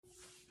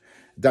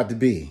Dr.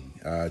 B,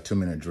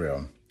 2-minute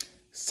drill.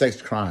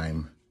 Sex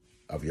crime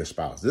of your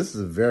spouse. This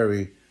is a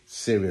very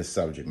serious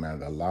subject matter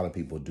that a lot of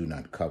people do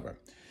not cover.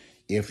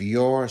 If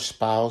your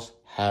spouse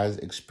has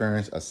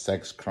experienced a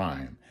sex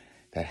crime,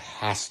 that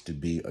has to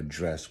be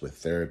addressed with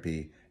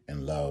therapy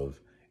and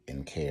love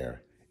and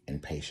care and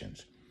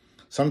patience.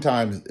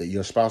 Sometimes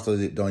your spouse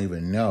don't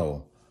even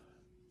know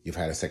you've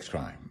had a sex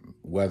crime,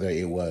 whether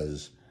it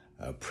was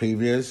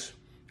previous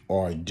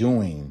or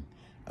during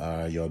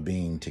your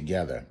being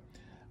together.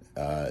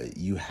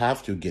 You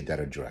have to get that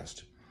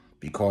addressed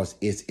because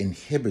it's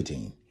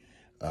inhibiting.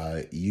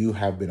 You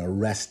have been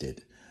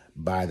arrested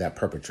by that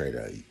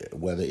perpetrator,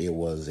 whether it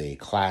was a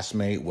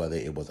classmate, whether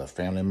it was a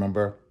family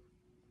member,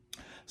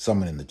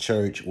 someone in the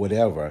church,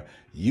 whatever.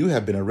 You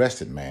have been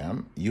arrested,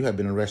 ma'am. You have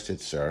been arrested,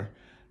 sir.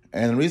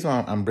 And the reason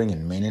why I'm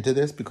bringing men into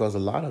this, because a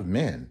lot of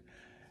men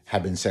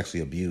have been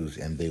sexually abused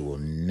and they will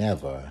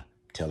never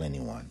tell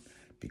anyone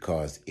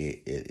because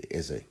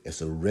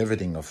it's a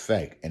riveting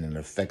effect and it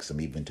affects them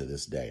even to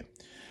this day.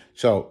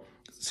 So,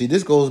 see,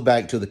 this goes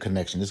back to the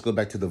connection. This goes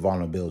back to the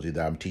vulnerability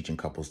that I'm teaching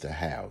couples to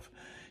have.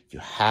 You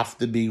have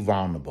to be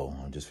vulnerable.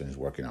 I just finished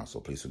working out, so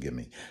please forgive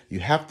me. You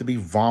have to be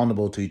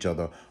vulnerable to each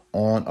other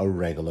on a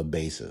regular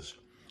basis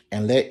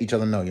and let each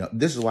other know,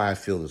 this is why I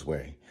feel this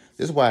way.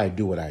 This is why I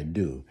do what I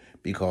do,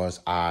 because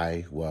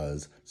I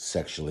was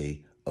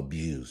sexually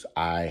abused.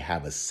 I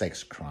have a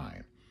sex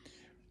crime.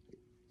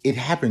 It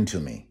happened to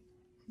me.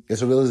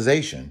 It's a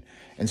realization.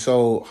 And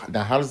so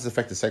now how does it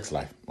affect the sex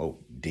life? Oh,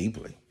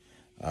 deeply.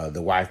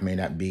 The wife may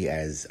not be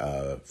as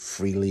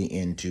freely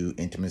into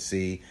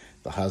intimacy.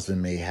 The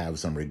husband may have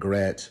some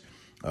regrets,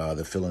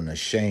 the feeling of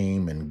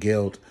shame and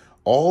guilt.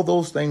 All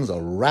those things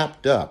are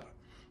wrapped up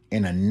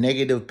in a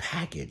negative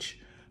package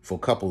for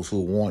couples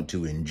who want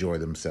to enjoy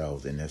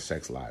themselves in their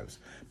sex lives.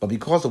 But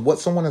because of what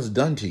someone has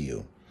done to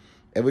you,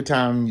 every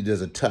time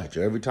there's a touch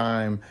or every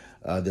time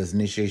there's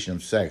initiation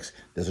of sex,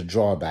 there's a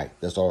drawback,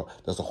 there's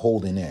a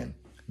holding in.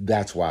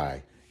 That's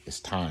why it's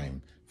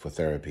time for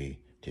therapy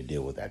to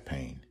deal with that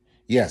pain.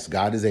 Yes,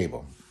 God is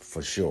able,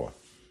 for sure.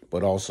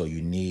 But also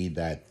you need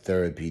that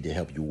therapy to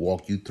help you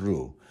walk you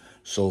through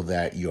so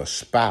that your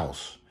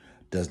spouse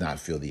does not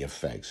feel the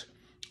effects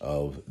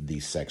of the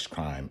sex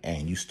crime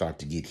and you start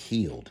to get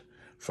healed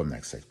from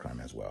that sex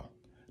crime as well.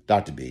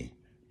 Dr. B,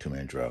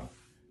 2-minute drill.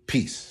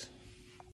 Peace.